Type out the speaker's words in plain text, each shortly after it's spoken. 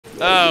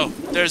Oh,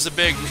 there's a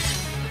big...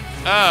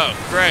 Oh,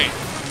 great.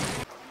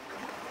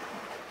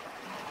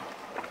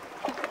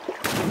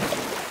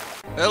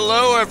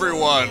 Hello,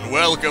 everyone.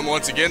 Welcome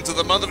once again to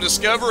the Month of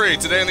Discovery.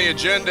 Today on the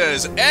agenda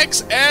is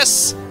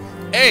XS8.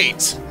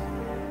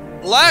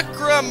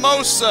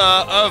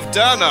 Lacrimosa of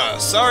Dana.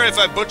 Sorry if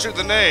I butchered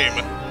the name.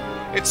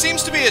 It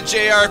seems to be a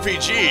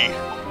JRPG,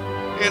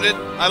 and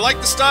I like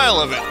the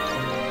style of it.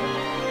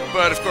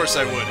 But of course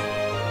I would.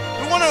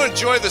 We want to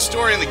enjoy the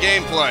story and the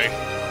gameplay.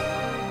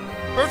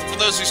 Perfect for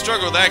those who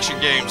struggle with action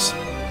games.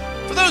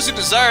 For those who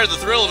desire the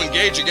thrill of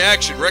engaging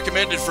action,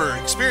 recommended for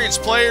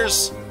experienced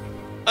players.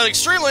 An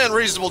extremely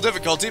unreasonable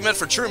difficulty meant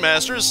for true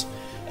masters.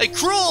 A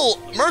cruel,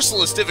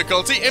 merciless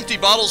difficulty, empty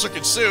bottles are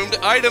consumed,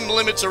 item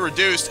limits are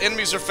reduced,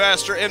 enemies are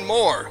faster, and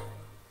more.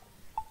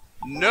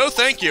 No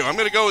thank you, I'm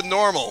gonna go with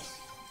normal.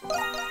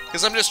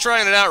 Because I'm just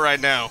trying it out right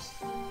now.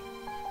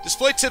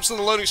 Display tips on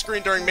the loading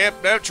screen during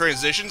map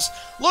transitions.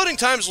 Loading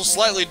times will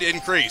slightly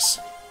increase.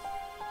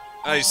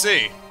 I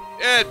see.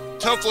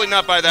 Hopefully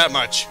not by that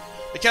much.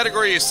 The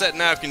category you set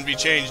now can be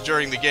changed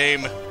during the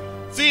game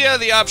via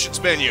the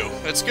options menu.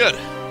 That's good.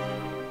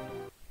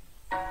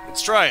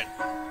 Let's try it.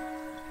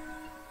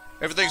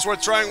 Everything's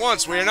worth trying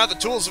once. We are not the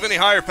tools of any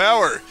higher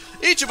power.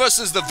 Each of us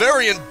is the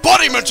very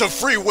embodiment of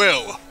free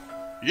will.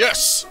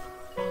 Yes.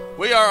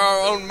 We are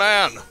our own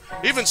man.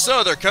 Even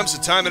so, there comes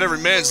a time in every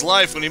man's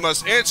life when he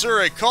must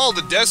answer a call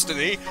to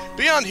destiny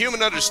beyond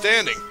human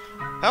understanding.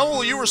 How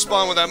will you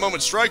respond when that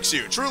moment strikes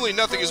you? Truly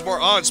nothing is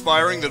more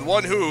awe-inspiring than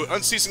one who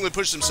unceasingly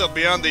pushed himself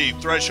beyond the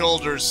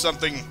threshold or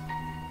something.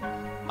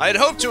 I had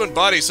hoped to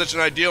embody such an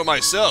ideal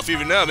myself,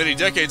 even now, many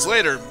decades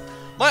later.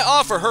 My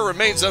awe for her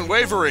remains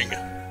unwavering.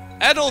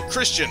 Adult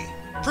Christian,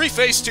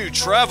 preface to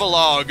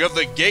Travelogue of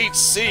the Gate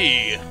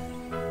Sea.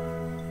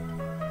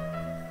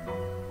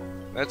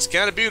 That's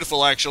kind of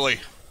beautiful, actually.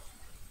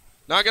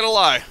 Not gonna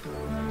lie.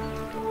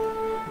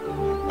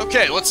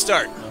 Okay, let's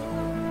start.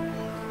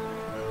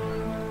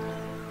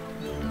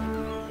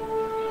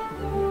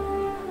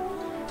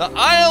 The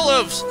Isle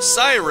of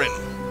Siren.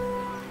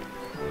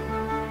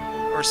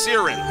 Or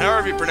Siren,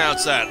 however you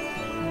pronounce that.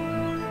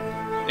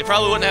 It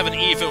probably wouldn't have an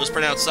E if it was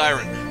pronounced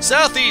Siren.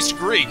 Southeast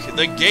Greek,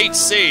 the Gate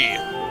Sea.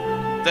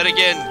 Then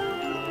again,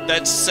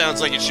 that sounds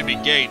like it should be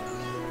Gate.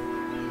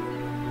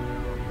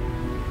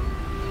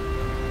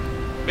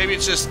 Maybe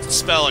it's just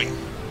spelling.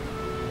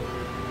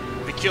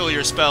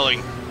 Peculiar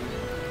spelling.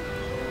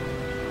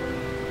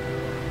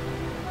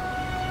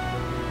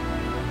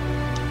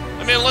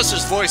 I mean, unless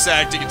there's voice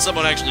acting and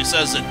someone actually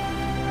says it.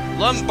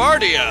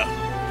 Lombardia.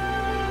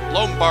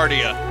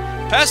 Lombardia.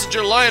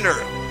 Passenger liner.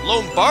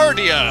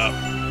 Lombardia.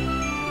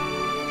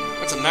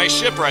 That's a nice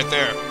ship right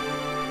there.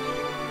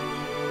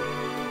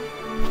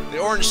 The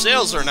orange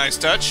sails are a nice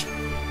touch.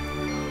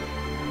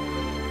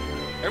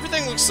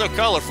 Everything looks so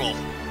colorful.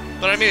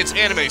 But I mean, it's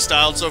anime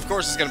styled, so of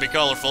course it's going to be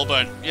colorful,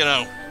 but, you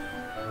know,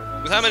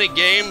 with how many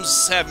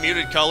games have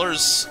muted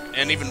colors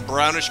and even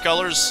brownish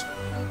colors,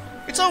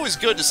 it's always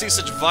good to see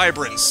such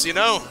vibrance, you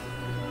know?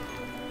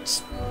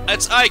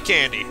 It's eye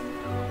candy.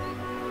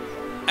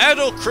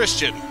 Adult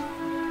Christian.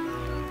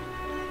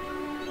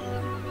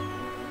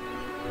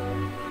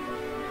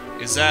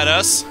 Is that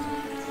us?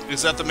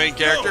 Is that the main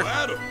character? Oh,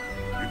 Adam.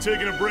 You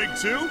taking a break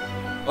too?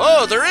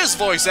 Oh, there is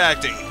voice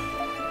acting.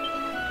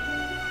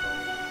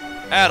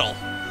 Adel.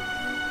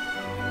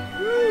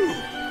 Woo,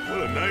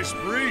 what a nice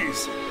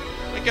breeze.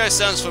 That guy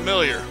sounds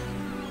familiar.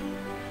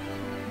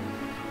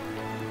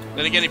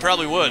 Then again, he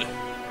probably would.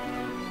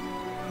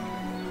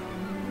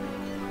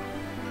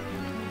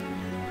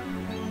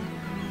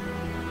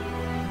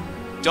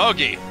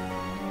 Doggy.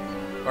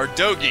 Or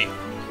Dogie.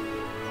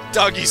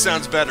 Doggy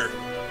sounds better.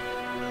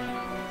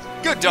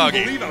 Good doggy.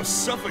 I can't believe how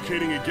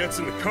suffocating it gets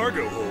in the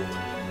cargo hold.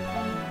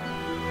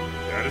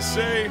 Gotta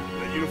say,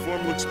 that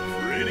uniform looks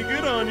pretty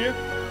good on you.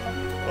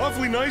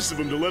 Awfully nice of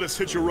them to let us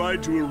hitch a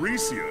ride to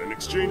Arisia in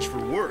exchange for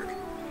work.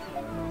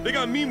 They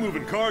got me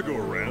moving cargo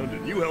around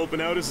and you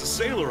helping out as a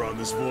sailor on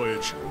this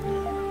voyage.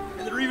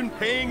 And they're even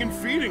paying and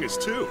feeding us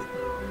too.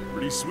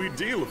 Pretty sweet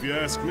deal if you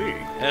ask me.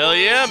 Hell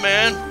yeah,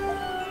 man.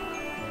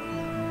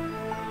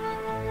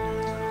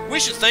 We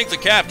should thank the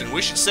captain.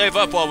 We should save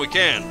up while we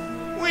can.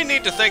 We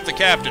need to thank the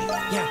captain.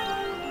 Yeah.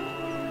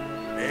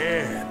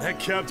 Man, that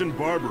Captain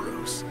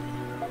Barbaros.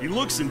 He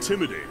looks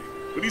intimidating,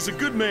 but he's a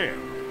good man.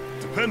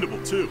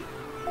 Dependable too.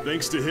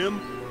 Thanks to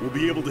him, we'll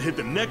be able to hit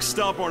the next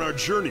stop on our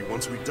journey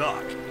once we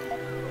dock.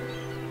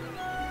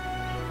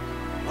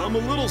 I'm a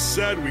little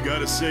sad we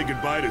gotta say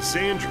goodbye to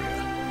Xandria.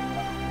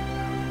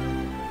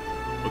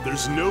 But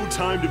there's no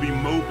time to be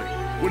moping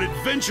when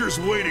adventure's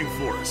waiting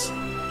for us.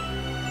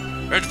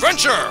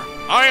 Adventure!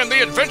 I am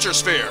the Adventure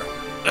Sphere!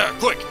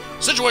 Quick!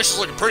 Situation's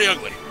looking pretty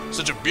ugly.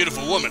 Such a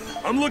beautiful woman.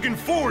 I'm looking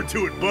forward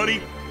to it,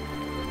 buddy.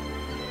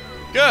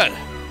 Good.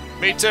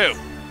 Me too.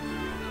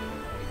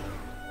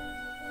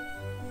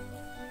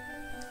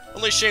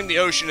 Only shame the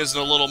ocean isn't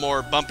a little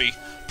more bumpy.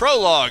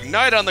 Prologue,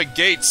 Night on the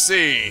Gate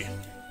Sea.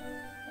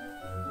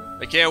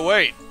 I can't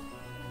wait.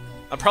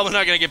 I'm probably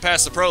not going to get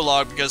past the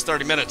prologue because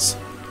 30 minutes.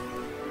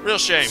 Real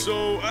shame.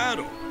 So,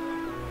 Adam,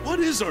 What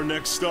is our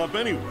next stop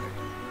anyway?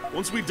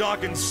 Once we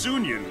dock in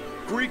Sunyan,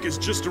 Greek is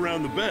just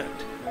around the bend.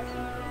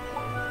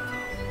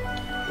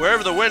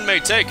 Wherever the wind may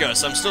take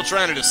us, I'm still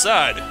trying to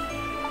decide.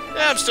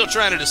 Yeah, I'm still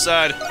trying to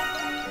decide.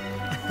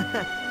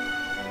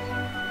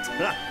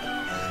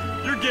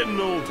 You're getting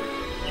older.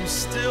 You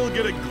still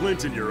get a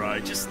glint in your eye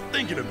just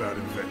thinking about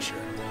adventure.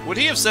 Would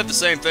he have said the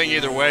same thing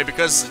either way?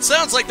 Because it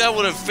sounds like that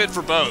would have fit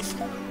for both.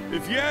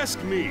 If you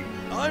ask me,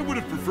 I would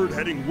have preferred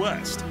heading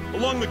west,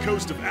 along the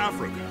coast of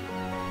Africa.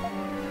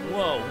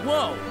 Whoa,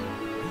 whoa!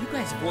 Are you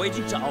guys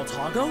voyaging to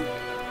Altago?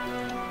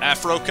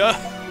 Africa?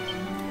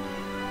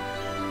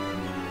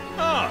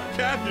 Ah,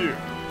 Cathu.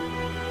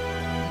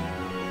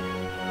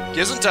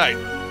 Gesundheit.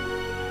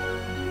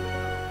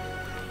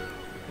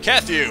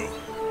 Cathu.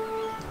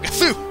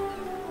 Cathu.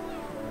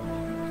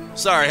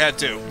 Sorry, had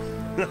to.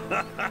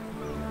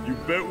 You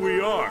bet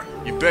we are.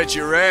 You bet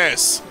your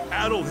ass.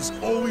 Adol has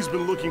always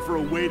been looking for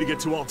a way to get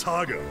to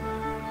Altago.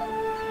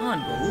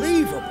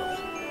 Unbelievable!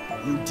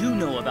 You do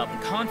know about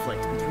the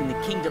conflict between the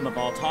Kingdom of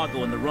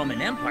Altago and the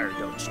Roman Empire,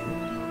 don't you?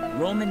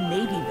 Roman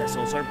Navy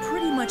vessels are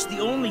pretty much the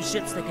only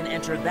ships that can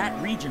enter that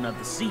region of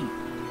the sea.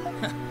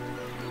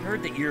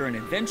 Heard that you're an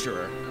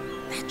adventurer.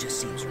 That just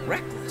seems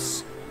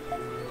reckless.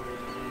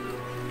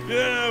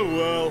 Yeah,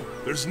 well,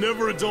 there's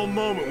never a dull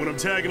moment when I'm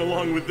tagging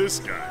along with this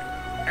guy.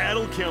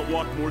 Adol can't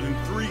walk more than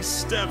 3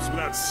 steps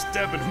without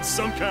stepping in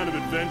some kind of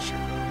adventure.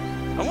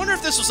 I wonder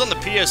if this was on the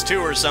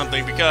PS2 or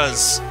something,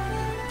 because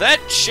that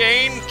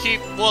chain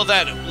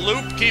that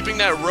loop keeping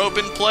that rope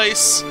in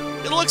place,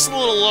 it looks a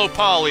little low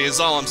poly is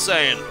all I'm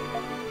saying.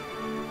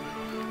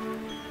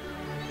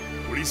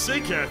 What do you say,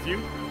 Cathu?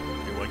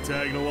 You like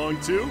tagging along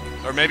too?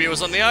 Or maybe it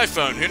was on the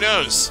iPhone, who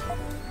knows?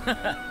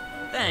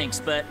 Thanks,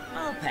 but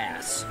I'll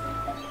pass.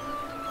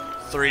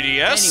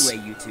 3DS?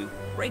 Anyway, you two,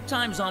 break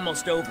time's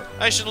almost over.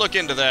 I should look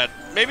into that.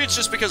 Maybe it's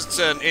just because it's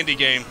an indie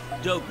game.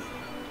 Dogi,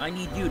 I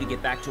need you to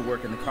get back to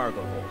work in the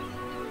cargo hold.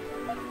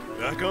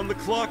 Back on the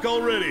clock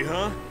already,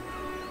 huh?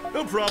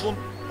 No problem.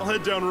 I'll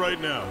head down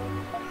right now.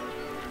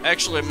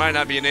 Actually, it might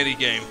not be an indie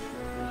game.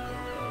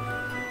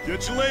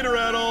 Catch you later,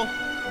 Adol.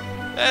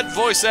 That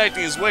voice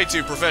acting is way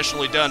too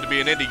professionally done to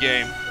be an indie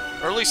game.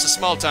 Or at least a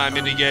small-time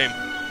indie game.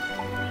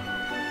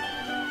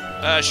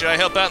 Should I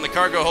help out in the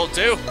cargo hold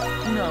too?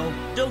 No,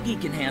 Dogi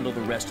can handle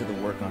the rest of the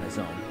work on his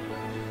own.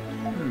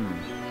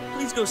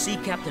 Please go see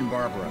Captain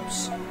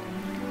Barbaros.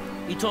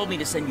 He told me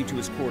to send you to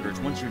his quarters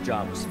once your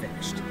job was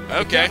finished.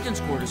 Okay. The captain's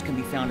quarters can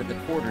be found at the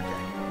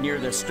quarterdeck, near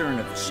the stern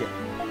of the ship.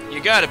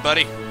 You got it,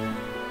 buddy.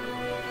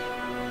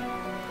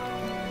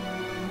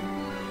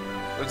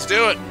 Let's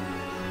do it.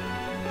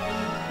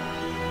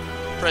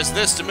 Press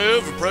this to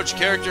move, approach a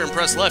character and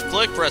press left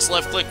click. Press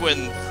left click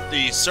when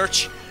the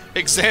search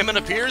examine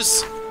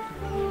appears.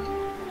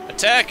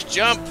 Attack,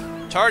 jump,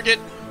 target,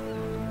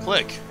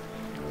 click.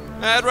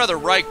 I'd rather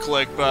right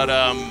click, but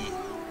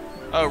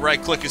oh,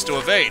 right click is to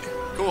evade.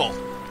 Cool.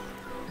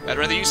 I'd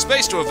rather use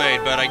space to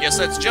evade, but I guess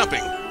that's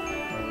jumping.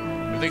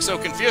 Everything's so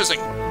confusing.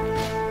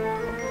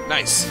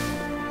 Nice.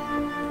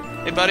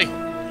 Hey, buddy.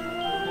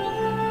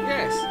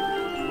 Yes.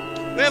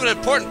 We have an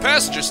important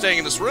passenger staying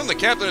in this room. The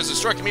captain has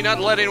instructed me not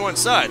to let anyone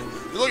inside.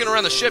 If you're looking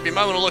around the ship, you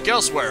might want to look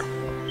elsewhere.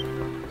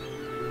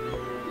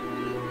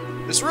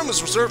 This room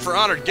is reserved for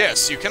honored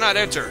guests. You cannot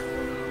enter.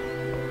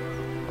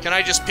 Can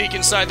I just peek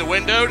inside the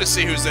window to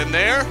see who's in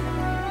there?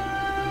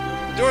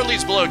 The door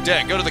leads below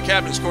deck. Go to the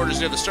captain's quarters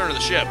near the stern of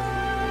the ship.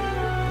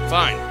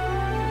 Fine.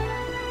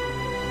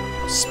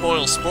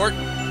 Spoil sport.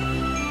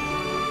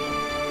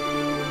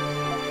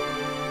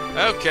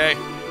 Okay.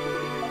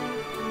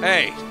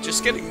 Hey,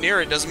 just getting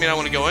near it doesn't mean I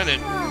want to go in it.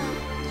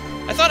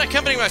 I thought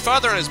accompanying my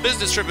father on his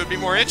business trip would be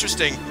more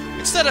interesting.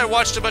 Instead, I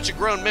watched a bunch of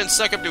grown men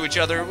suck up to each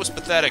other. It was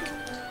pathetic.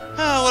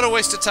 Oh, what a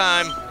waste of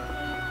time.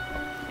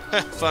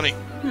 Funny.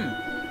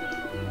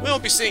 We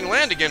won't be seeing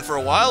land again for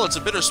a while. It's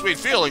a bittersweet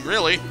feeling,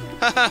 really.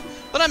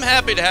 But I'm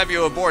happy to have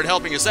you aboard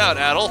helping us out,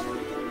 Adol.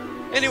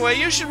 Anyway,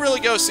 you should really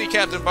go see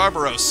Captain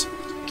Barbaros.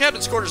 The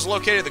captain's quarters are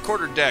located at the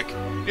quarterdeck,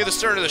 near the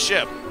stern of the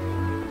ship.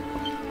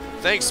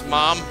 Thanks,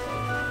 Mom.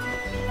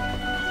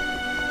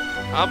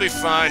 I'll be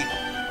fine.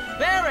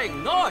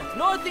 Bearing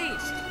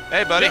northeast.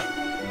 Hey, buddy.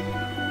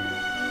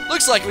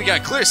 Looks like we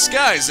got clear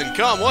skies and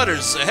calm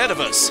waters ahead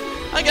of us.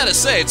 I gotta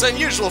say, it's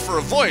unusual for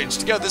a voyage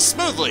to go this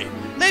smoothly.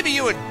 Maybe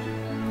you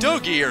and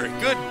Dogi are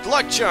good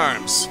luck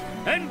charms.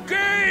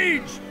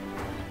 Engage!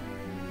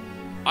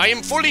 I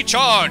am fully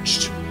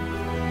charged.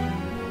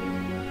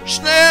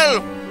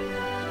 Schnell!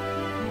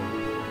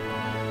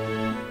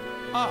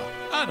 Ah,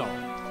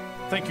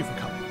 Adol. Thank you for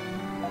coming.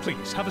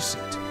 Please, have a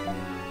seat.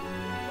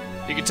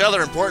 You can tell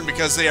they're important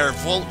because they are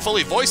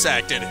fully voice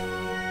acted.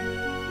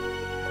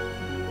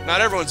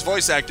 Not everyone's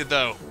voice acted,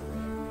 though.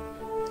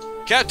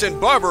 Captain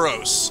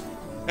Barbaros,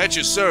 at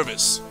your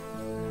service.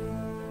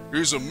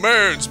 He's a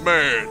man's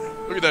man.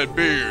 Look at that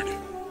beard.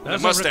 That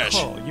As mustache.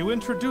 I recall, you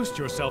introduced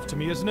yourself to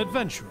me as an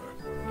adventurer.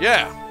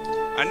 Yeah.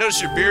 I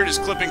noticed your beard is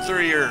clipping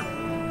through your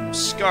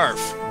scarf.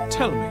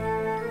 Tell me,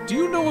 do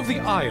you know of the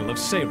Isle of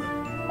Seiren?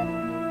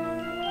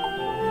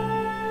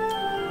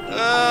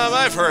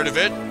 I've heard of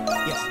it.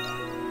 Yes.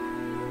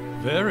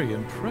 Very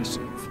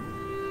impressive.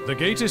 The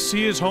Gate of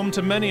Sea is home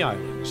to many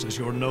islands, as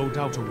you're no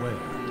doubt aware.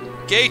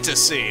 Gate to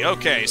sea.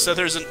 Okay, so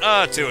there's an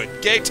to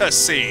it. Gate to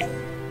sea.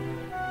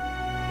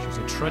 She's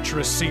a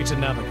treacherous sea to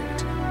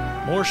navigate.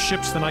 More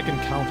ships than I can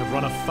count have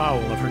run afoul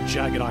of her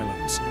jagged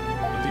islands.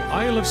 But the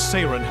Isle of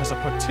Seiren has a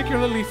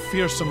particularly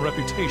fearsome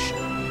reputation.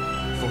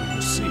 For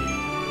you see,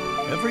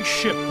 every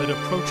ship that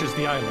approaches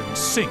the island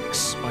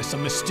sinks by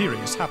some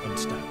mysterious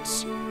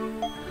happenstance.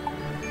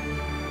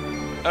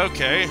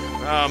 Okay,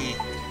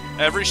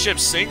 every ship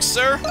sinks,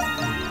 sir?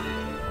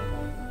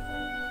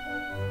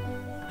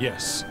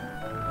 Yes.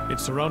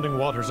 Its surrounding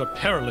waters are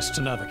perilous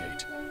to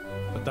navigate.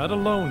 But that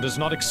alone does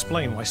not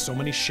explain why so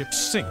many ships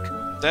sink.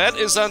 That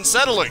is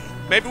unsettling.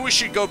 Maybe we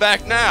should go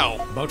back now.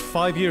 About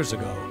 5 years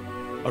ago,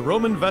 a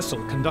Roman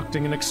vessel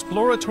conducting an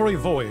exploratory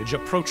voyage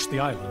approached the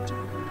island.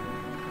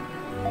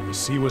 The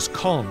sea was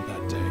calm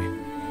that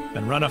day,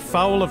 and ran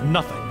afoul of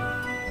nothing.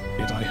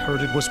 Yet I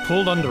heard it was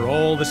pulled under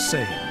all the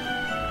same.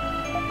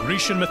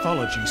 Grecian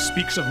mythology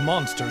speaks of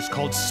monsters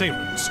called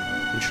Sirens,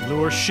 which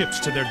lure ships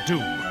to their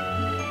doom.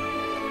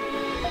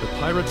 The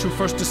pirates who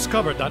first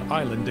discovered that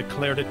island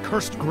declared it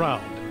cursed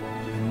ground,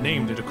 and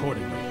named it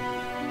accordingly.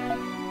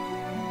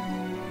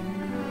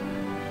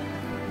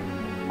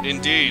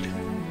 Indeed.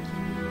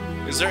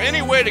 Is there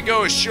any way to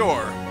go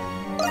ashore?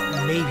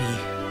 Maybe.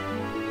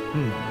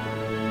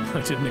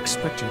 I didn't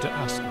expect you to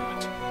ask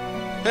that.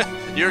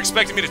 You're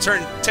expecting me to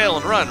turn tail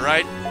and run,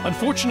 right?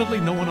 Unfortunately,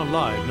 no one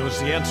alive knows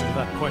the answer to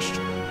that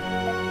question.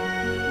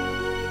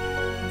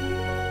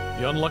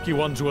 The unlucky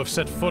ones who have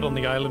set foot on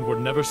the island were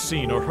never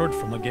seen or heard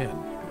from again.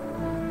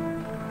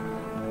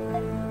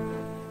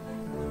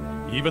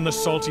 Even the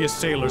saltiest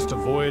sailors to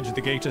voyage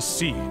the Gate of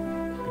Sea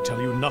could tell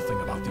you nothing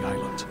about the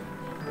island.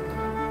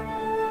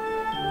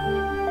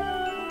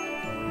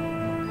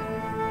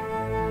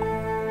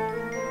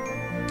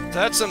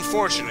 That's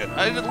unfortunate.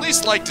 I'd at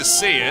least like to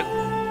see it.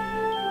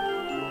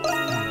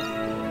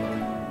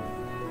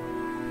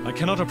 I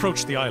cannot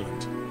approach the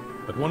island,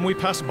 but when we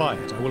pass by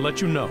it, I will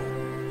let you know.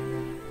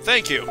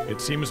 Thank you.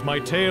 It seems my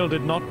tale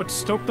did not but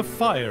stoke the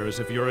fires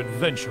of your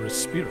adventurous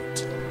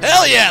spirit.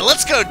 Hell yeah,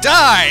 let's go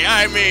die!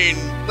 I mean,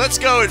 let's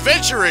go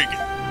adventuring!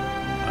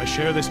 I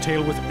share this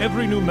tale with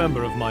every new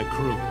member of my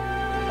crew.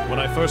 When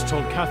I first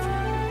told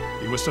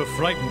Catherine, he was so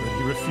frightened that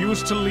he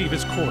refused to leave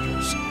his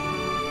quarters.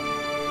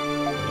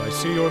 But I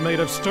see you're made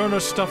of sterner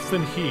stuff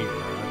than he,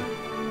 lad.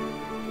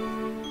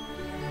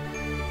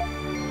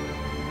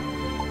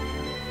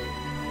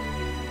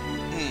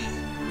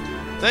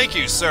 Thank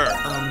you, sir.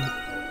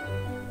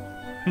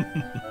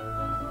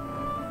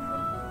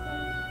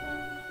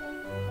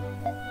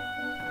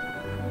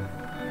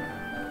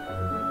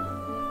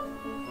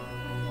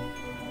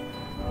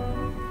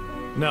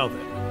 Now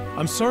then,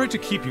 I'm sorry to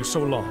keep you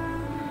so long,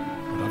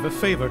 but I've a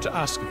favor to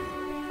ask of you.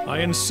 I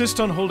insist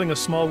on holding a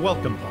small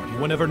welcome party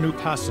whenever new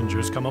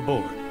passengers come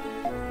aboard.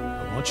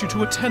 I want you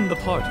to attend the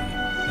party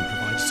and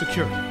provide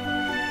security.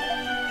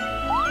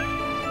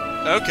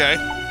 Okay.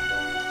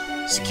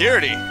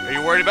 Security? Are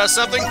you worried about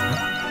something?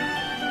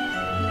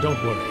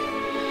 Don't worry.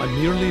 I'm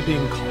merely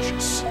being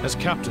cautious. As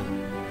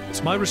captain,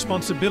 it's my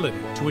responsibility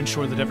to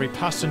ensure that every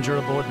passenger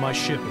aboard my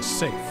ship is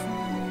safe.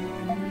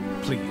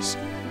 Please,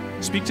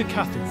 speak to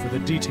Kathy for the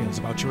details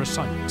about your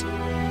assignment.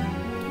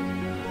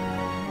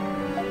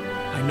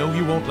 I know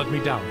you won't let me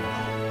down now.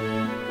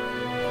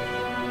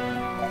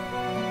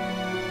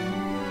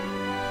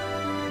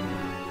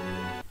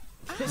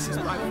 This is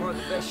by far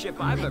the best ship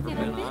I've ever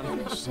been on.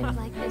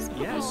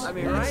 Yes, I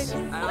mean, right?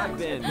 I've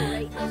been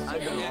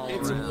all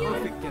it's around. A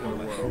perfect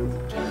getaway.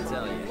 I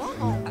tell you.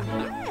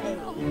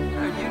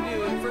 Are you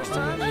new? First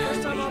time on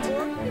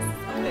board?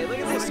 Hey, look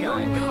at this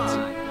guy. Come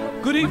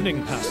on. Good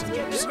evening,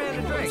 passengers.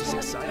 Man, drinks.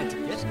 Excited to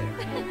get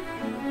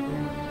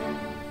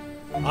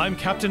there. I'm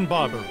Captain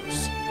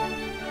Barbaros.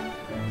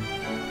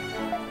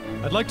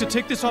 I'd like to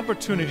take this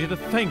opportunity to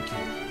thank you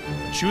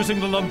for choosing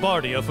the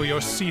Lombardia for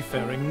your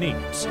seafaring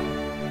needs.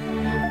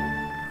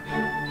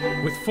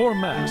 With 4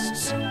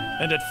 masts,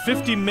 and at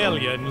 50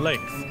 meglia in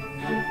length.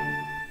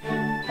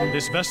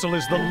 This vessel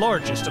is the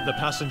largest of the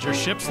passenger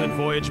ships that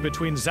voyage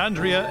between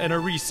Xandria and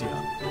Aricia.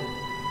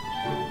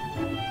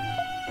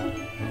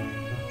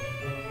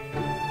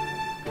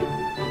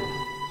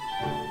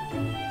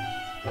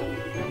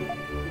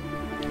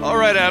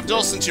 Alright,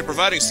 Abdul, since you're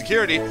providing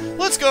security,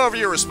 let's go over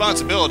your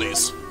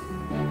responsibilities.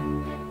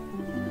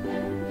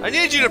 I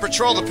need you to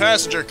patrol the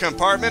passenger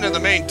compartment and the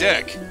main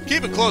deck.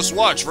 Keep a close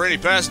watch for any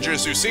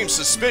passengers who seem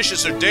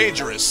suspicious or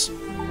dangerous.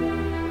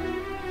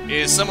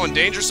 Is someone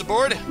dangerous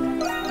aboard?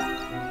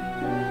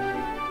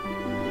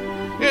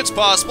 It's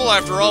possible.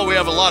 After all, we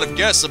have a lot of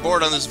guests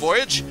aboard on this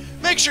voyage.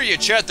 Make sure you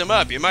chat them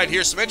up. You might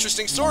hear some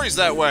interesting stories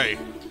that way.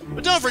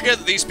 But don't forget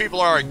that these people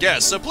are our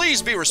guests, so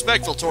please be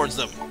respectful towards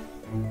them.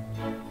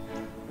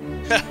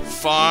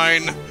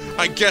 Fine.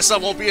 I guess I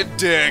won't be a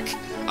dick.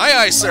 Aye,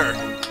 aye, sir.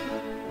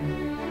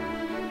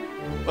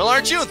 Well,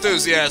 aren't you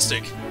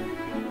enthusiastic?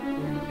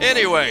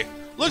 Anyway,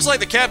 looks like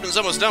the captain's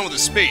almost done with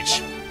his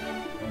speech.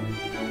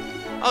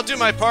 I'll do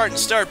my part and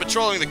start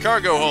patrolling the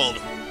cargo hold.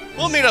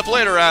 We'll meet up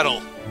later,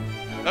 Adel.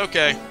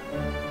 Okay.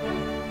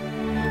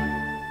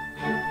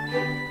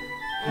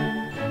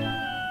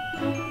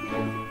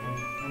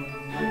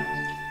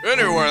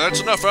 Anyway,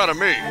 that's enough out of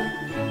me.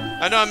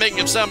 I know I'm making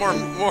him sound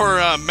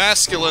more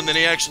masculine than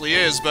he actually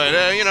is, but,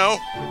 you know,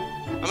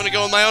 I'm gonna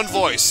go in my own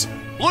voice.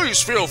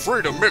 Please feel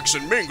free to mix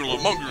and mingle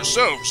among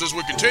yourselves as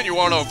we continue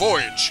on our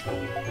voyage.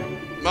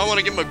 I want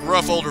to give him a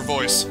gruff, older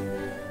voice.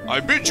 I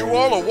bid you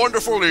all a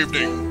wonderful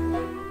evening.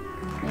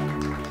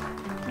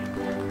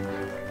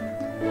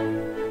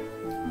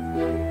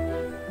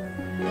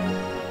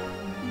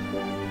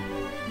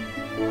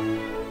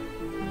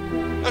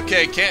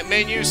 Okay, camp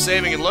menu,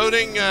 saving and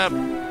loading,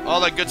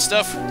 all that good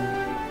stuff.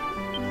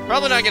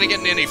 Probably not gonna get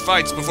into any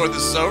fights before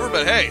this is over,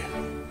 but hey.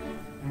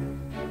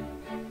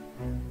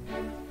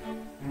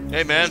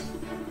 Hey, man.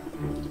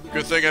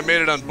 Good thing I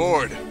made it on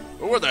board.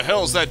 But where the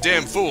hell's that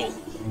damn fool?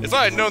 If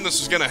I had known this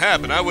was gonna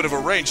happen, I would have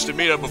arranged to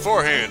meet up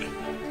beforehand.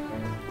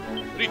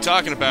 What are you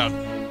talking about?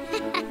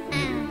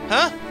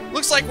 Huh?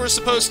 Looks like we're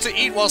supposed to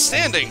eat while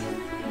standing.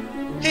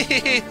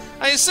 Hehehe,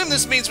 I assume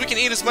this means we can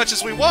eat as much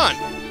as we want.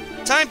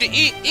 Time to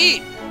eat,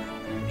 eat!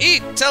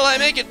 Eat till I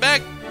make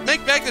back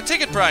the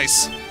ticket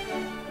price.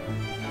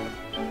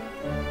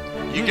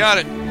 You got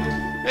it.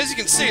 As you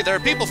can see, there are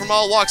people from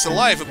all walks of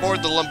life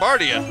aboard the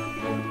Lombardia.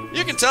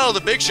 You can tell who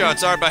the big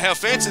shots are by how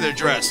fancy they're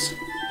dressed.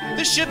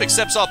 This ship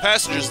accepts all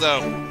passengers,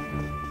 though.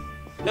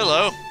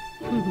 Hello.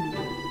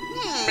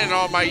 In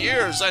all my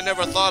years, I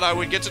never thought I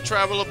would get to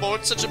travel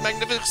aboard such a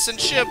magnificent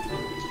ship.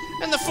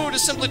 And the food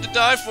is simply to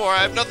die for. I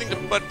have nothing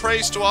but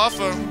praise to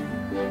offer.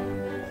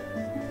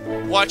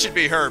 Watch it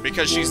be her,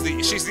 because she's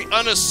the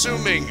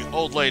unassuming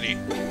old lady.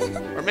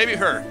 Or maybe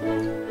her.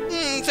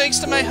 Thanks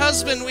to my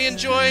husband, we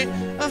enjoy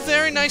a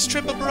very nice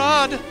trip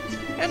abroad.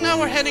 And now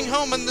we're heading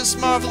home on this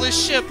marvelous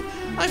ship.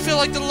 I feel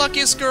like the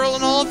luckiest girl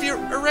in all of your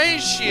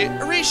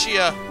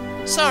Eurasia.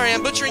 Sorry,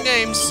 I'm butchering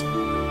names.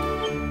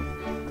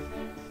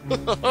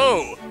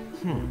 Oh.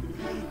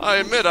 I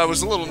admit I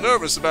was a little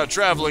nervous about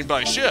traveling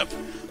by ship.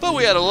 But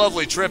we had a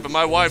lovely trip and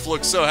my wife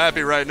looks so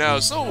happy right now,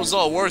 so it was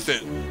all worth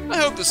it. I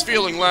hope this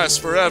feeling lasts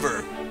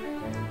forever.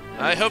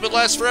 I hope it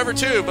lasts forever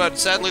too, but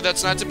sadly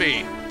that's not to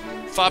be.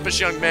 Foppish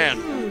young man.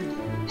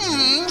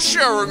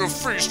 Sharing a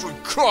feast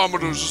with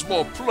commoners is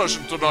more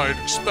pleasant than I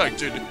had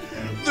expected.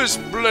 This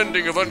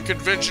blending of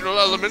unconventional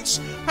elements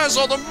has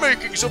all the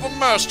makings of a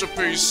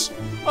masterpiece.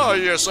 Ah,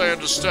 yes, I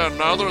understand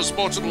now. There is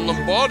more to the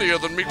Lombardia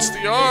than meets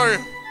the eye.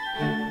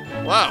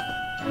 Wow,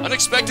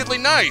 unexpectedly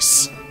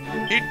nice.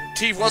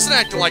 He wasn't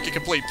acting like a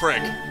complete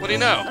prick. What do you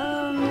know?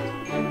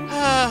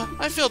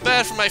 I feel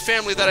bad for my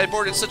family that I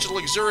boarded such a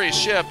luxurious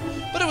ship,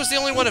 but it was the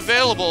only one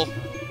available.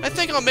 I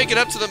think I'll make it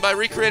up to them by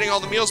recreating all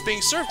the meals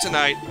being served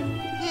tonight.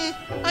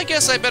 I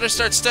guess I better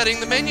start studying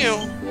the menu.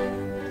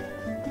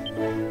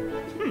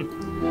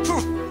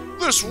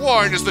 This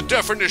wine is the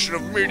definition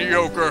of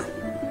mediocre.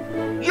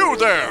 You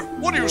there!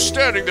 What are you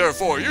standing there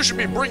for? You should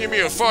be bringing me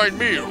a fine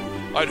meal.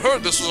 I'd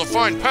heard this was a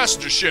fine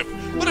passenger ship,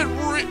 but it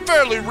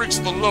barely reeks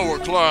of the lower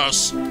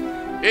class.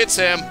 It's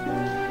him.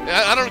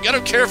 I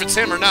don't care if it's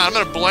him or not.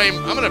 I'm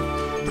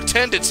gonna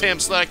pretend it's him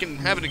so that I can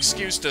have an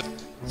excuse to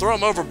throw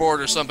him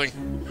overboard or something.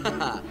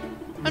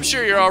 I'm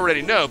sure you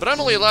already know, but I'm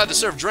only allowed to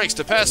serve drinks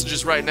to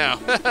passengers right now.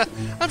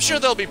 I'm sure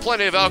there'll be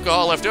plenty of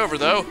alcohol left over,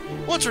 though.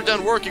 Once we're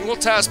done working, we'll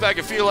toss back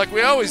a few like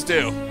we always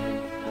do.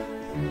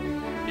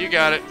 You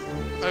got it.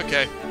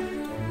 Okay.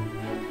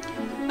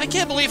 I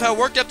can't believe how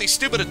worked up these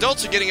stupid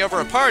adults are getting over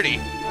a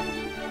party.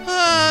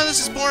 This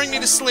is boring me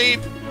to sleep.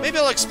 Maybe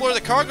I'll explore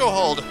the cargo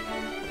hold.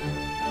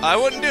 I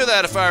wouldn't do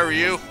that if I were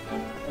you.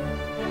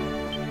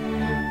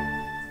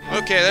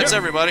 Okay, that's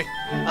everybody.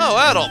 Oh,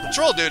 adult,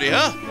 patrol duty,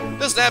 huh?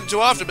 Doesn't happen too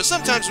often, but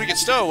sometimes we get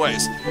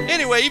stowaways.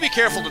 Anyway, you be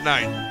careful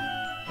tonight.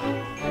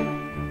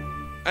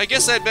 I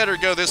guess I'd better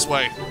go this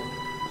way.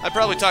 I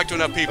probably talked to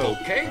enough people.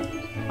 Okay.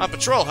 On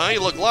patrol, huh?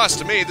 You look lost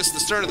to me. This is the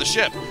stern of the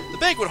ship. The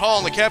banquet hall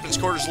and the captain's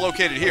quarters are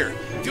located here.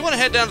 If you want to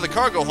head down to the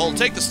cargo hold,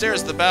 take the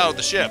stairs at the bow of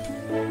the ship.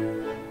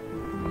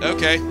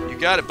 Okay, you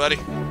got it, buddy.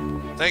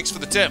 Thanks for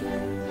the tip.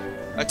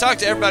 I talked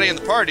to everybody in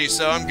the party,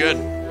 so I'm good.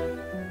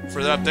 For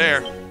up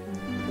there.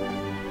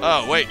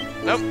 Oh, wait.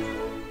 Nope.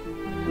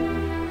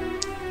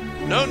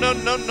 No.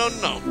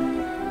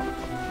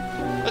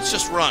 Let's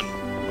just run.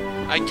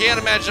 I can't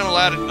imagine I'm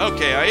allowed to...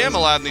 Okay, I am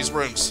allowed in these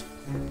rooms.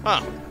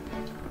 Huh.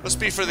 Must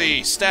be for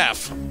the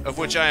staff, of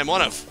which I am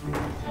one of.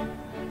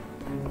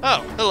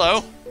 Oh,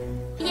 hello.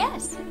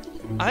 Yes.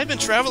 I've been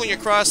traveling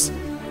across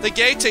the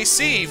VIII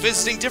Sea,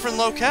 visiting different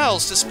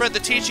locales to spread the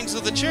teachings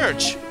of the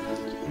church.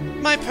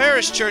 My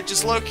parish church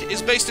is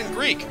based in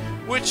Greek,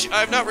 which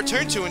I've not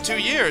returned to in 2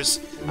 years.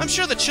 I'm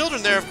sure the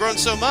children there have grown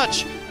so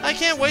much. I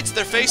can't wait to see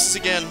their faces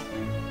again.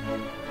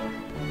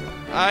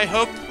 I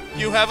hope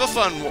you have a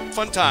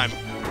fun time.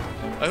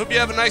 I hope you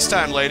have a nice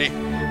time, lady.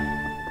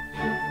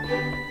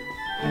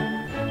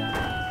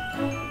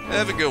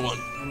 Have a good one.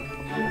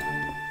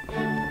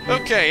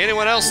 Okay,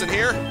 anyone else in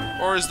here?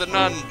 Or is the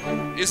nun...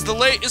 Is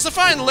the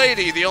fine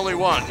lady the only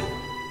one?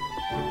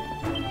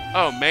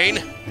 Oh,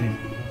 Maine?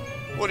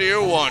 What do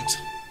you want?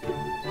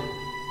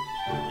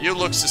 You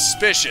look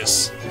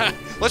suspicious.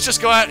 Let's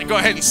just go ahead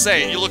and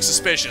say it. You look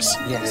suspicious.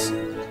 Yes.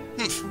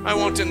 I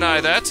won't deny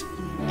that.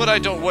 But I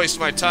don't waste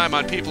my time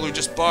on people who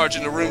just barge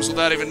into rooms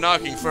without even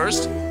knocking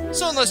first.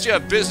 So unless you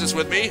have business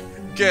with me,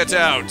 get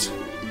out.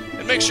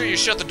 And make sure you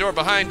shut the door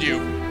behind you.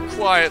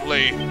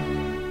 Quietly.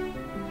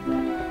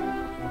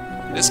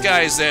 This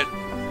guy's it.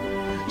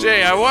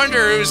 Gee, I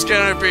wonder who's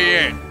gonna be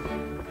it.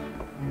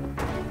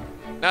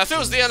 Now, if it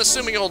was the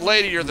unassuming old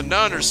lady or the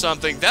nun or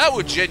something, that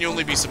would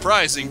genuinely be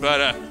surprising,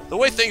 but the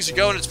way things are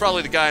going, it's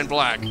probably the guy in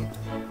black.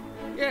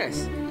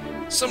 Yes.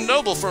 Some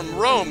noble from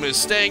Rome is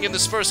staying in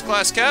this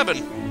first-class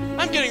cabin.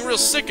 I'm getting real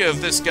sick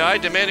of this guy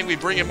demanding we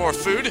bring him more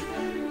food.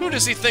 Who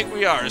does he think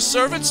we are?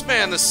 Servants?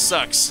 Man, this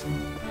sucks.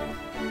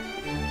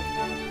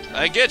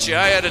 I get you.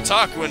 I had a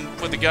talk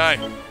with the guy.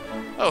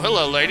 Oh,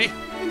 hello, lady.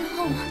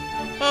 No.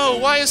 Oh,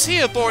 why is he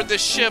aboard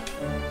this ship?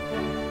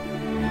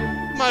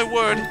 My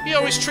word, he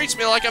always treats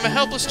me like I'm a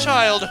helpless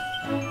child.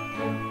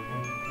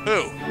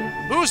 Who?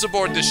 Who's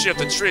aboard this ship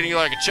that's treating you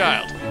like a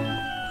child?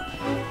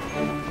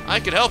 I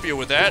could help you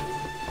with that.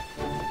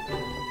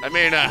 I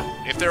mean,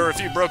 if there were a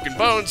few broken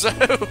bones,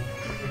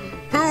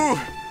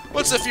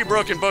 what's a few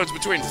broken bones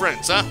between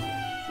friends, huh?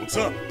 What's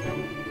up?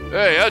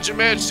 Hey, how'd you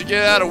manage to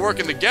get out of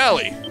working the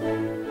galley?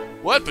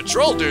 What,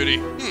 patrol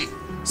duty?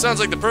 Sounds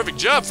like the perfect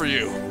job for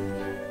you.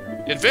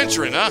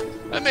 Adventuring, huh?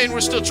 I mean,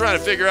 we're still trying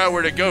to figure out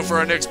where to go for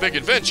our next big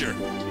adventure.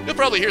 You'll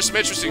probably hear some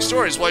interesting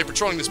stories while you're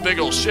patrolling this big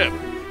old ship.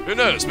 Who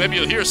knows, maybe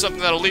you'll hear something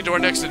that'll lead to our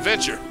next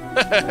adventure.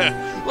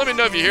 Let me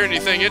know if you hear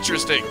anything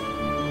interesting.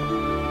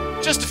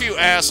 Just a few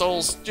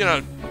assholes, you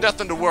know,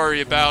 nothing to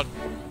worry about.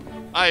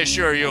 I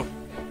assure you.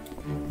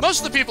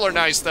 Most of the people are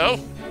nice, though.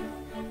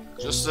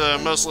 Just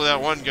mostly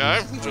that one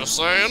guy, just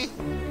saying.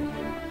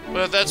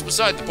 But that's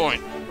beside the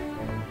point.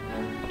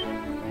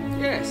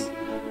 Yes.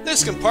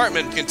 This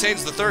compartment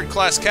contains the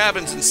third-class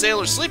cabins and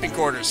sailors' sleeping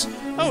quarters.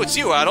 Oh, it's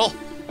you, Adel.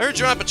 I heard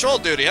you're on patrol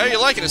duty. How are you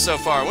liking it so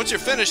far? Once you're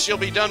finished, you'll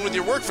be done with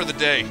your work for the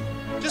day.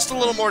 Just a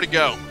little more to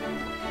go.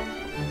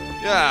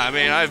 Yeah, I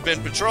mean, I've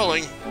been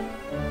patrolling.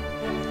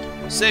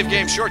 Save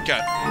game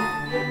shortcut.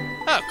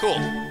 Ah, cool.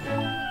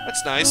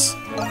 That's nice.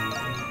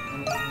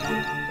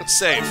 Let's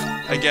save,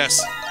 I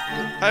guess.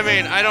 I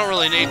mean, I don't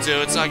really need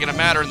to. It's not gonna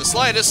matter in the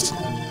slightest.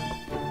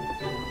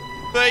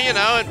 But, you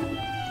know, it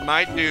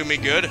might do me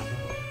good.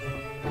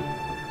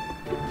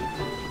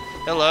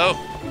 Hello.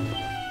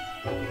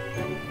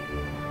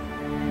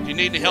 Do you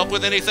need any help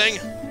with anything?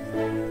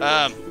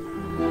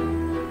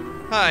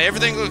 Hi,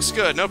 everything looks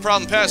good. No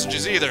problem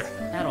passages either.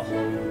 Adel.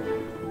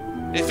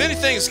 If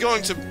anything's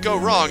going to go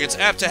wrong, it's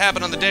apt to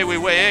happen on the day we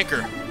weigh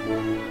anchor.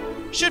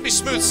 Should be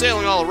smooth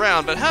sailing all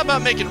around, but how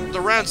about making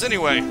the rounds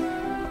anyway?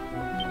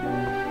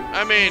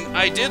 I mean,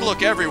 I did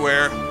look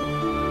everywhere.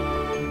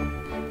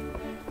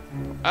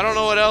 I don't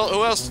know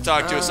who else to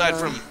talk to aside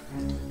from...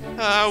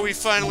 we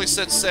finally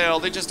set sail.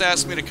 They just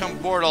asked me to come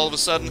aboard all of a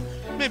sudden.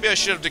 Maybe I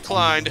should have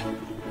declined.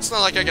 It's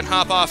not like I can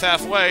hop off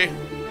halfway.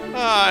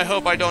 I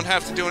hope I don't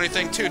have to do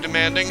anything too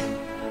demanding.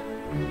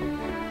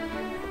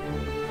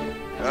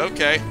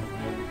 Okay.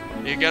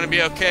 You gonna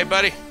be okay,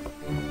 buddy?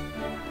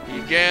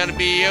 You gonna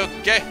be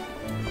okay?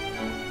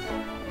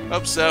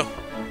 Hope so.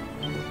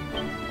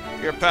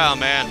 You're a pal,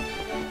 man.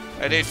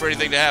 I'd hate for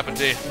anything to happen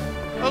to you.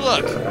 Oh,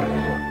 look.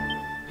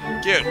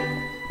 Cute.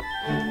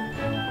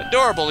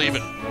 Adorable,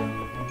 even.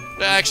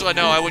 Actually,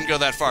 no, I wouldn't go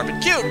that far,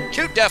 but cute.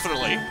 Cute,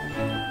 definitely.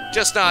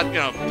 Just not, you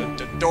know,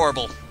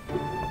 adorable.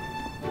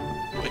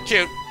 But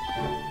cute.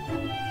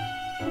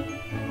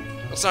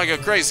 Let's not go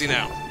crazy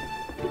now.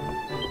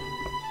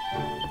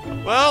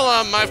 Well,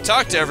 I've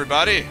talked to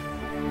everybody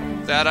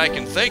that I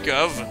can think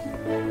of.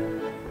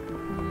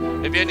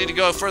 Maybe I need to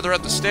go further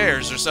up the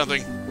stairs or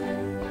something.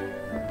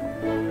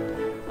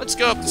 Let's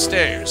go up the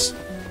stairs.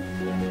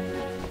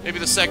 Maybe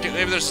there's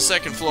a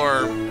second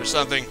floor or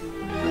something.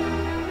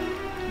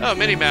 Oh,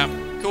 mini-map.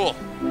 Cool.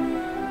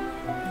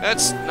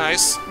 That's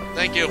nice.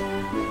 Thank you.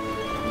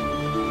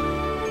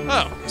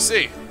 Oh, I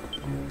see.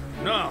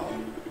 Now.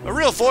 A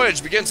real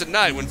voyage begins at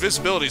night when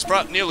visibility is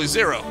brought nearly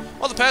zero.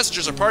 While the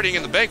passengers are partying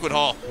in the banquet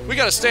hall, we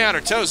gotta stay on our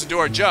toes and do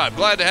our job.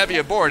 Glad to have you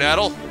aboard,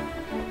 Adel.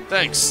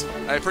 Thanks.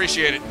 I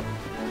appreciate it.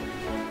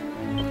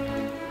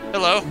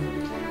 Hello.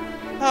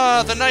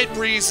 The night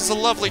breeze is a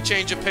lovely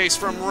change of pace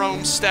from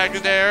Rome's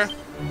stagnant air.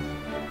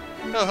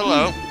 Oh,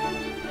 hello.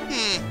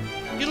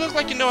 You look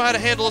like you know how to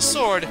handle a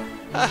sword.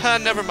 Haha,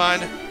 never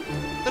mind.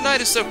 The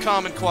night is so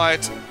calm and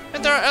quiet,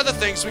 and there are other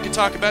things we can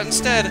talk about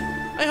instead.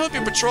 I hope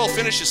your patrol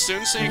finishes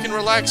soon so you can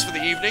relax for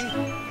the evening.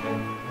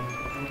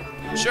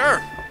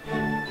 Sure.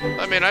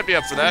 I mean, I'd be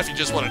up for that if you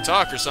just want to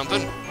talk or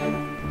something.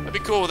 I'd be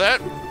cool with that.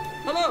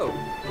 Hello.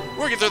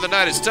 Working through the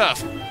night is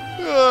tough.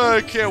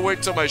 I can't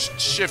wait till my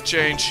shift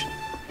change.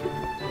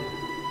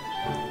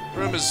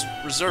 Room is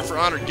reserved for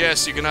honored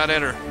guests you cannot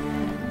enter.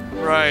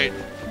 Right.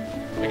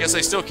 I guess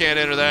I still can't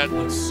enter that.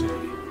 Let's see.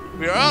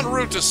 We are en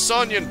route to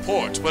Sonyan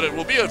Port, but it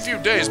will be a few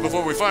days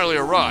before we finally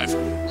arrive.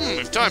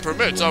 If time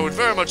permits, I would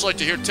very much like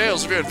to hear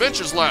tales of your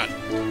adventures, lad.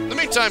 In the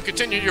meantime,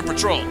 continue your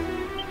patrol.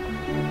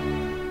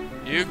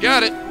 You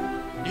got it.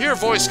 You hear a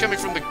voice coming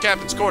from the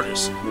captain's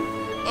quarters.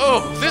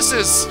 Oh, this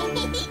is...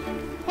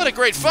 What a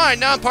great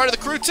find. Now I'm part of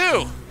the crew,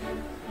 too.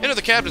 Into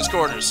the captain's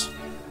quarters.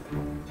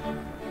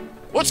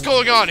 What's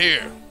going on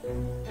here?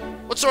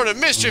 What sort of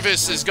mischief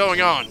is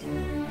going on?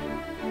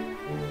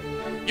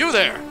 You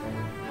there.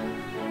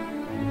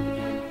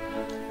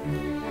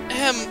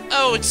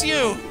 Oh, it's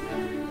you.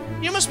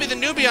 You must be the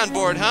newbie on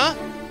board, huh?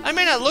 I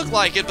may not look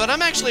like it, but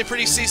I'm actually a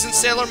pretty seasoned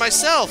sailor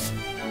myself.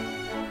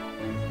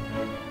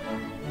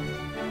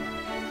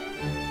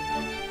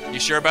 You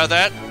sure about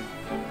that?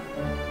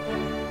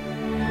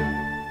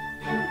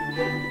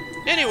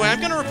 Anyway, I'm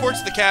gonna report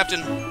to the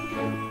captain.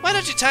 Why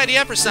don't you tidy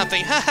up or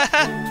something? Ha ha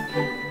ha!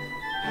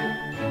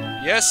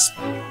 Yes,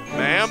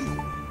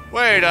 ma'am.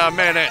 Wait a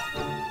minute.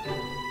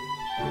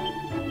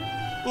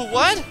 Well,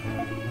 what?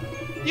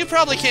 You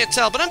probably can't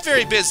tell, but I'm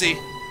very busy.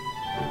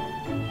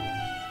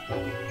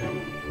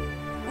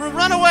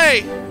 Run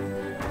away!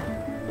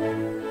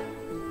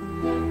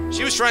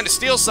 She was trying to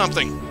steal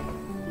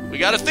something. We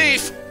got a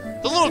thief.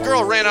 The little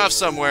girl ran off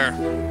somewhere.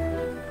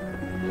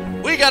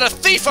 We got a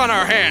thief on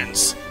our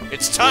hands.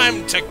 It's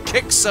time to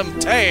kick some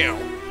tail,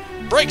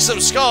 break some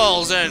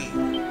skulls, and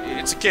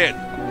it's a kid.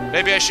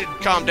 Maybe I should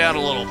calm down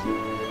a little.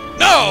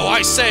 No,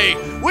 I say,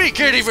 we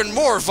get even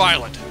more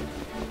violent.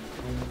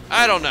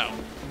 I don't know.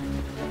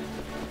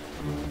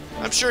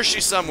 I'm sure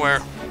she's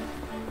somewhere.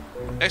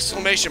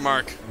 Exclamation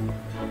mark.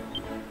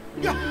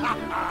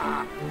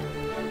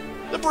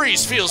 The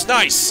breeze feels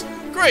nice.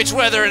 Great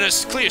weather in a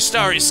clear,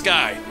 starry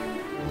sky.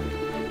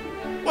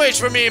 Wait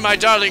for me, my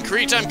darling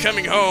Crete. I'm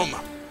coming home.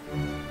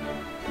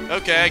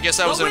 Okay, I guess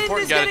I was an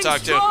important guy to talk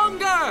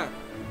stronger.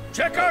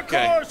 Check our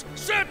Okay. course!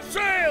 Set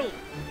sail!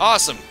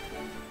 Awesome.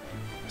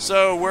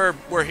 So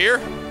we're here?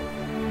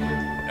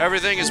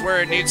 Everything is where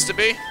it needs to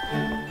be?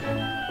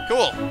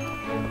 Cool.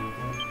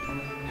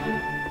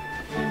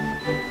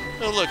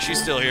 Oh look, she's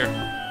still here.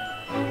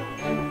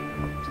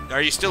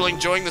 Are you still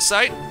enjoying the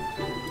sight?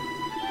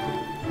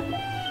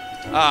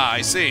 Ah,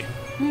 I see.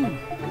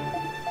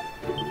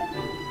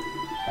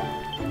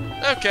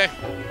 Okay.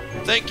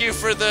 Thank you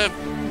for the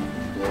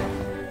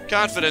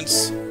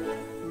confidence.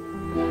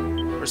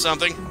 Or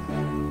something.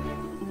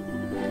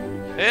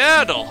 Hey,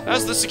 Adel,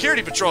 how's the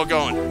security patrol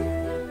going?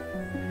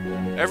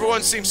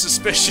 Everyone seems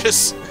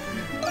suspicious.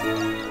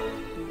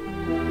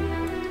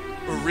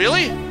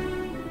 Really?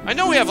 I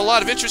know we have a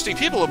lot of interesting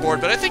people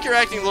aboard, but I think you're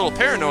acting a little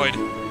paranoid.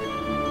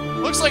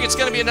 Looks like it's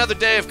gonna be another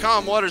day of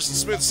calm waters and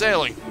smooth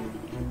sailing.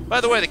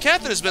 By the way, the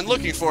captain has been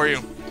looking for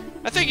you.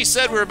 I think he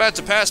said we were about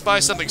to pass by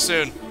something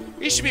soon.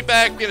 He should be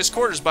back in his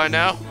quarters by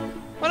now.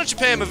 Why don't you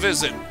pay him a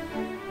visit?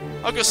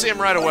 I'll go see him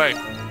right away.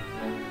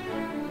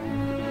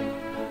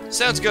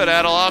 Sounds good,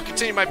 Adel. I'll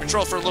continue my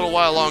patrol for a little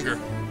while longer.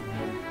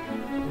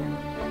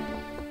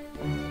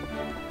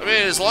 I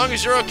mean, as long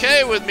as you're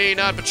okay with me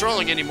not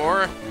patrolling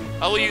anymore,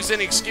 I will use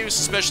any excuse,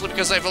 especially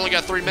because I've only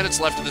got 3 minutes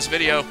left of this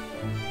video.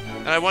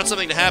 And I want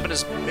something to happen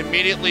as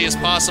immediately as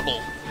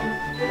possible.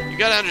 You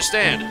gotta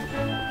understand.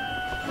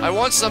 I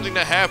want something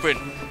to happen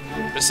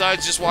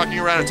besides just walking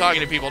around and talking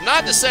to people.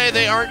 Not to say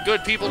they aren't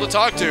good people to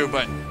talk to,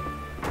 but,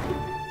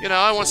 you know,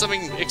 I want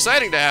something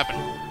exciting to happen.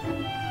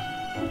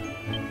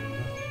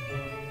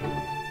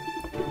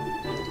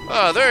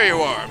 Ah, there you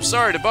are. I'm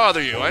sorry to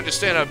bother you. I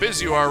understand how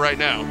busy you are right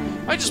now.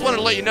 I just wanted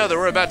to let you know that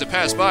we're about to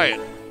pass by it.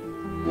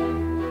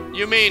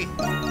 You mean...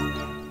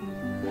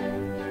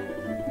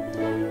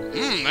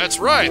 that's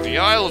right, the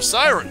Isle of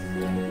Siren.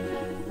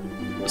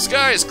 The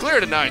sky is clear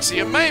tonight, so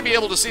you may be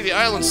able to see the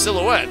island's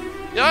silhouette.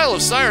 The Isle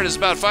of Siren is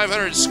about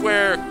 500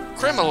 square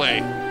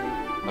kilometres.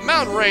 A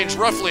mountain range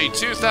roughly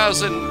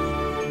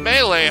 2,000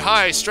 melee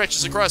high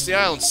stretches across the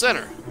island's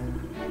center.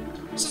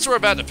 Since we're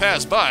about to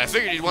pass by, I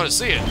figured you'd want to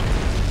see it.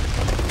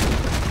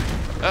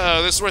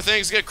 Uh-oh, this is where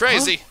things get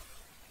crazy.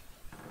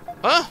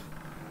 Huh?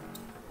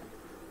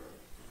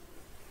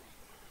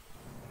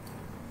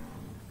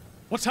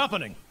 What's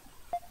happening?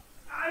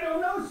 I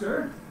don't know,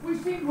 sir. We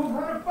seem to have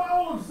run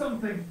afoul of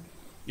something.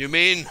 You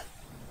mean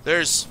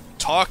there's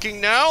talking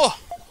now?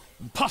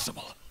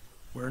 Impossible.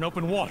 We're in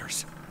open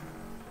waters.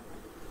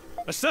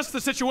 Assess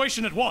the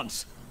situation at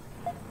once.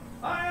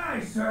 Aye, aye,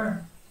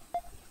 sir.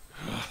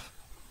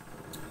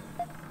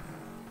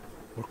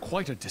 We're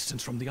quite a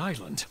distance from the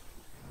island.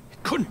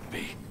 It couldn't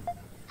be.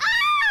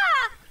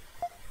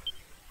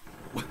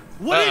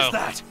 What is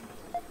that?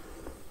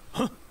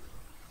 Huh?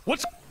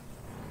 What's...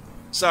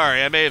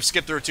 Sorry, I may have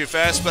skipped through it too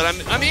fast, but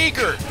I'm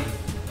eager.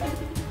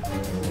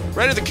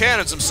 Ready the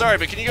cannons, I'm sorry,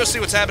 but can you go see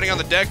what's happening on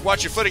the deck?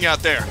 Watch your footing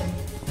out there.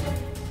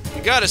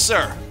 You got it,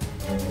 sir.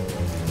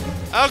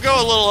 I'll go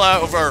a little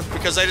over,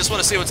 because I just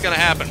want to see what's going to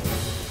happen.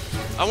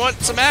 I want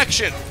some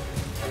action.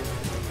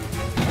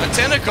 A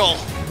tentacle.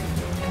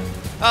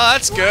 Oh,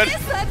 that's good.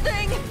 What is that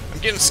thing? I'm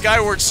getting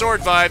Skyward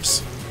Sword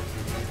vibes.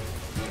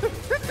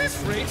 At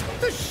this rate,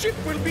 the ship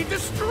will be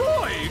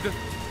destroyed.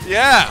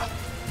 Yeah.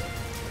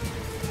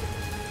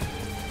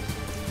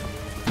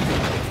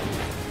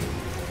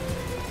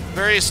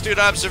 Very astute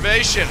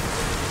observation.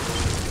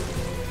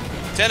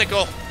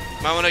 Tentacle.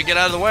 Might want to get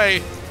out of the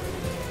way.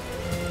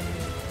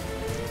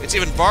 It's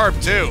even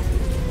barbed, too.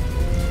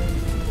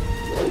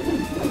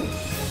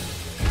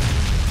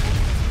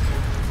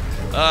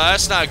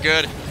 That's not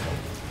good.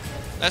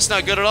 That's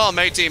not good at all,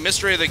 matey.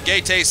 Mystery of the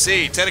Gate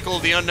Sea, Tentacle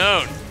of the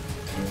Unknown.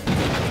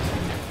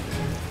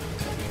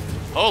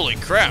 Holy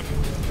crap.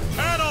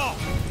 Head off!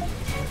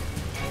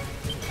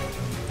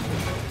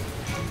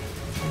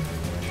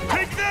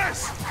 Take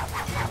this!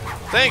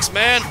 Thanks,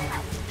 man.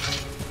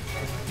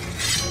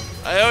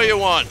 I owe you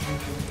one.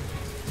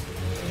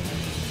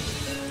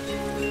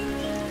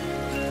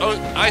 Oh,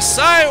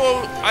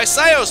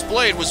 Isaio's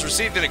blade was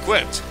received and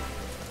equipped.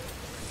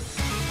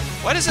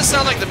 Why does it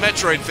sound like the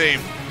Metroid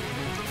theme?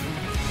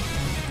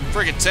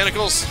 Friggin'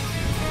 tentacles.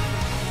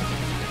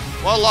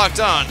 Well locked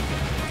on.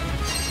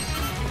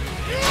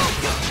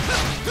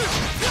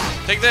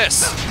 Take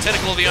this,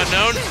 Tentacle of the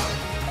Unknown.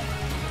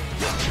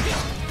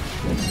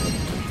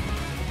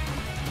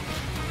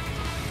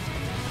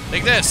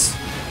 Take this.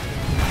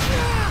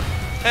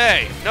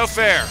 Hey, no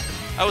fair.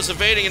 I was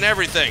evading and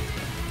everything.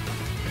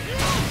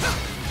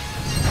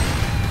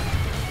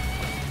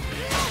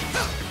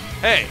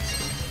 Hey,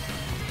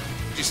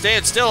 would you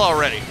stand still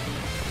already?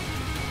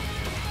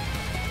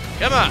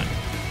 Come on.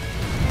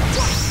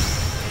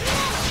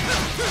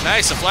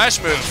 Nice, a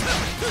flash move.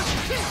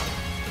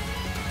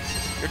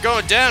 You're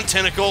going down,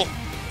 Tentacle.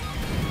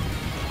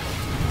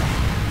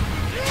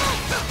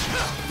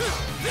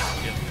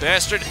 You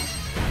bastard.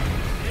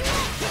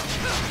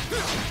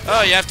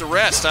 Oh, you have to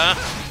rest, huh?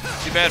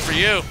 Too bad for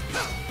you.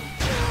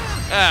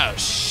 Oh,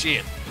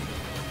 shit.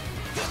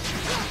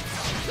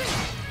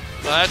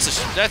 Well,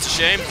 that's a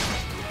shame.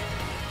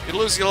 You're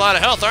losing a lot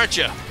of health, aren't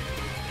you?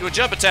 Do a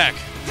jump attack.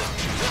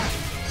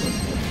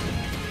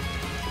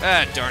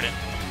 Ah, darn it.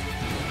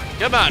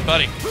 Come on,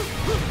 buddy.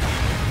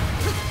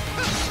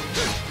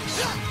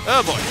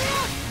 Oh, boy.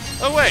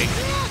 Oh, wait.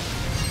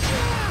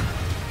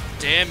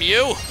 Damn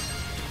you.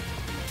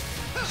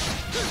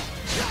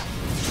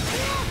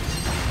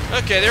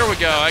 Okay, there we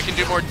go. I can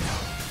do more.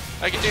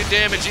 I can do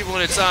damage even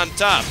when it's on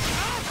top.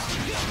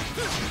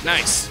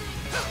 Nice.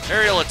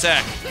 Aerial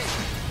attack.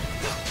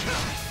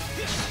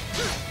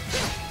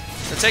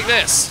 Now take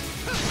this.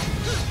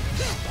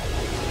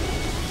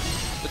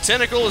 The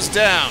tentacle is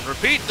down.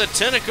 Repeat, the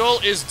tentacle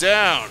is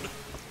down.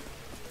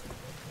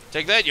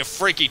 Take that, you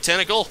freaky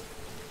tentacle.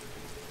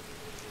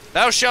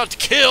 Thou shalt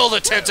kill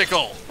the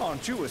tentacle.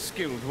 Aren't you a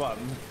skilled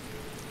one?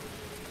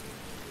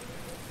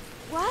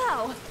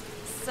 Wow,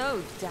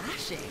 so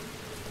dashing.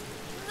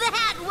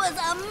 That was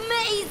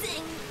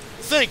amazing!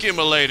 Thank you,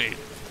 milady.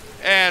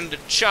 And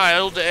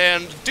child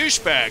and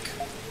douchebag.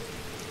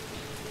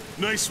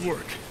 Nice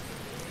work.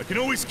 I can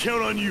always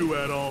count on you,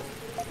 Adol.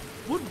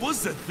 What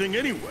was that thing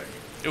anyway?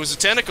 It was a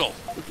tentacle.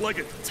 Looked like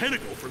a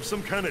tentacle from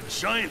some kind of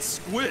giant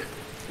squid.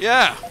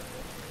 Yeah.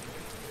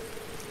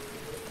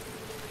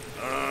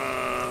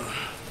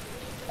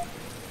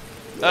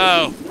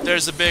 Oh,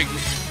 there's a big...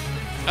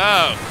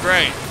 Oh,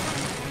 great.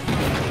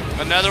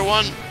 Another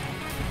one?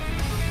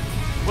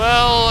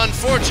 Well,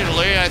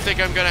 unfortunately, I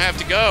think I'm gonna have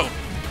to go.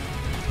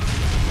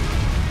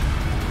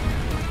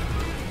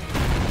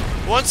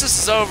 Once this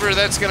is over,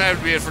 that's gonna have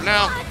to be it for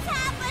now. What's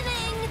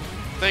happening?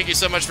 Thank you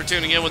so much for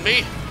tuning in with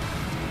me.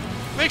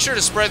 Make sure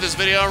to spread this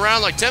video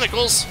around like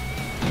tentacles.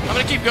 I'm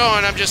gonna keep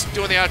going, I'm just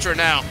doing the outro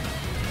now.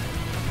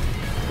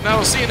 Now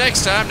we'll see you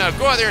next time. Now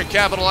go out there and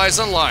capitalize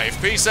on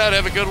life. Peace out,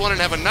 have a good one, and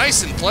have a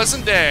nice and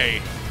pleasant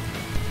day.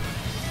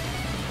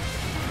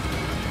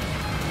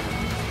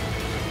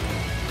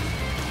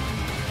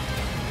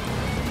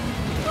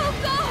 Oh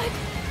God!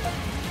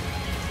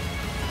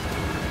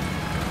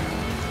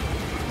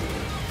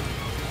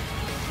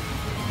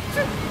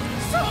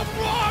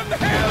 Someone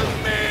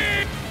help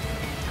me!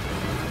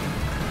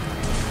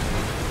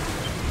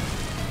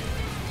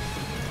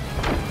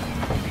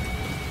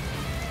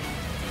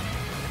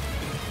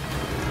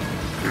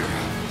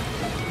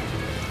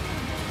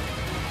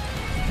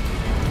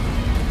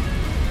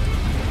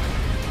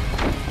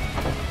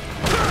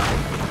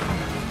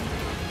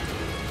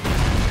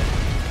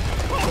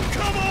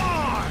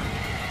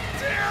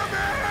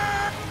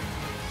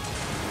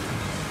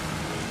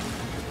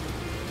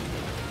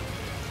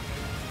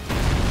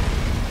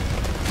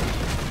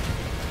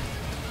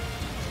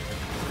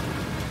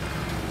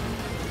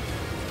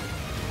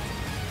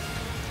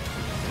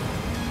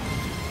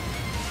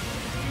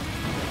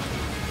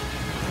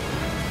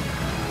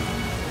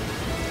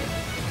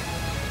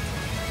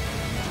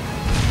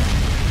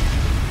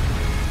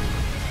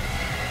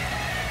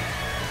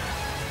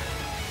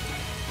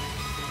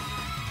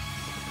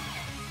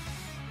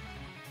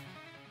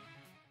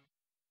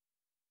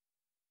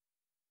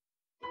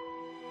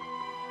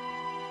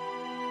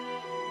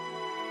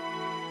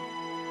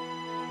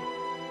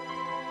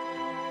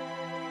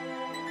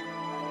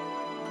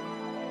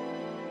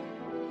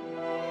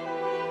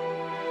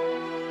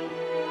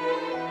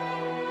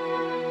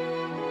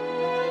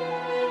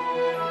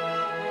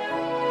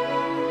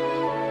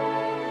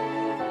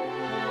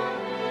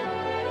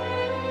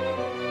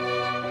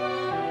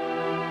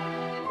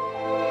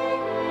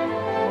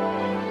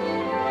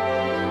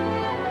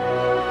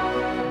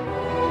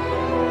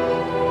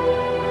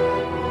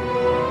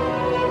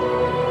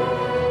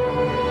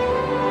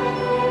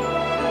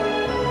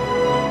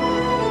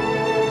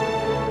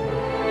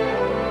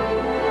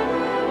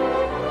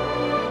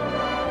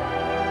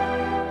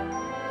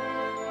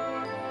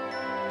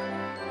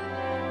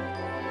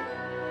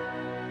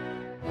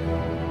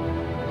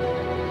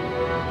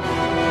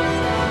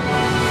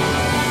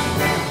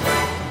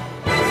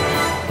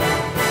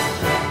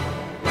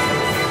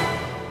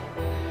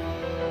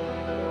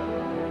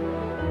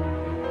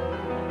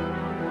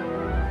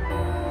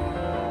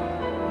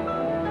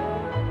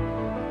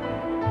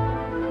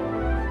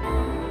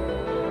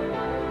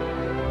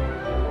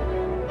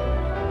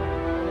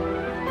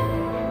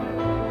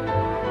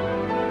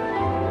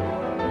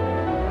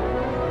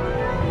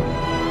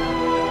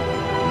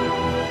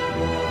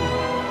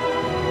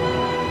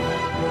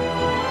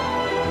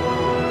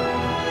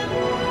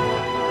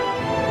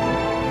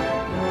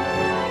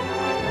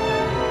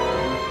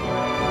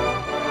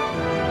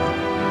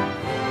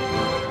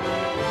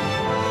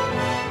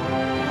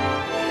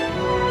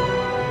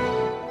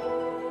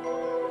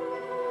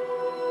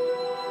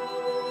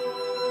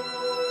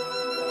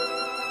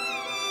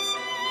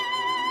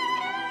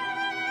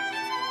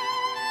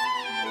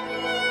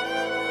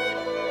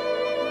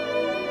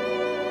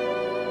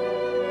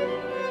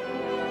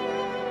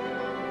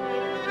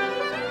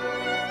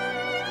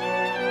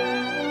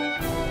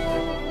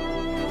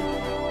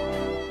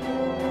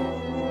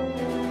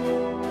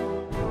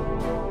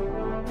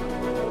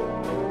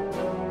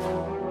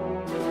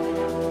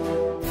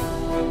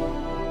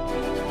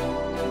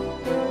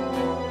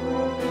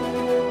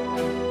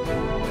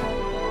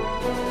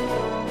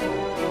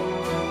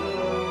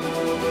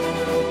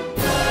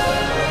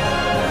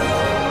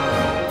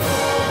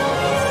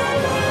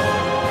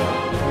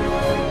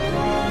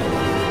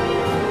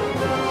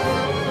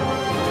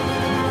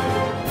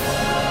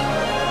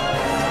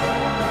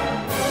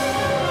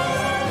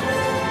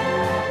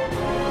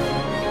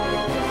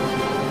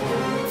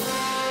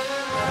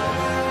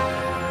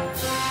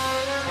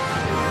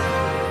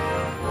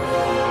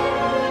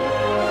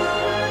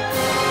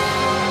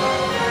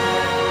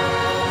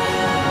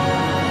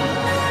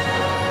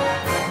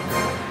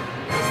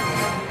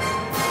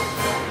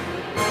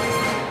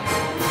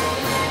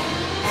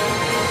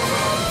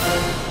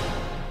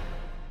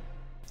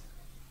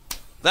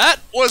 That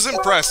was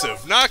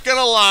impressive. Not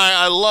gonna lie,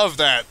 I love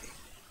that.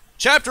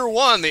 Chapter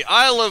 1, the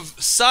Isle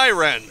of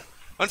Siren.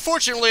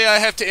 Unfortunately, I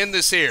have to end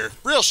this here.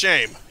 Real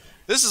shame.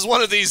 This is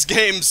one of these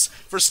games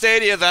for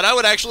Stadia that I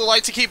would actually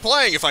like to keep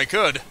playing if I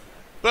could.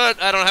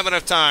 But I don't have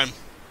enough time.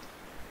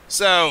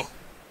 So,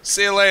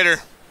 see you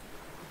later.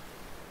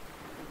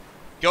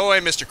 Go away,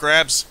 Mr.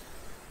 Krabs.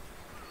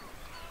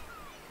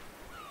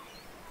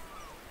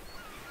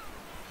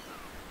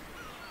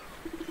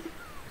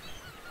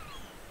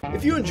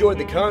 If you enjoyed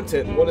the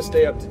content and want to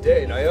stay up to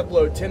date, I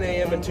upload 10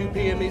 a.m. and 2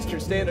 p.m. Eastern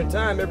Standard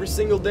Time every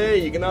single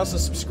day. You can also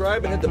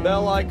subscribe and hit the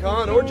bell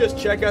icon, or just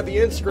check out the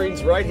end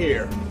screens right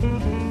here.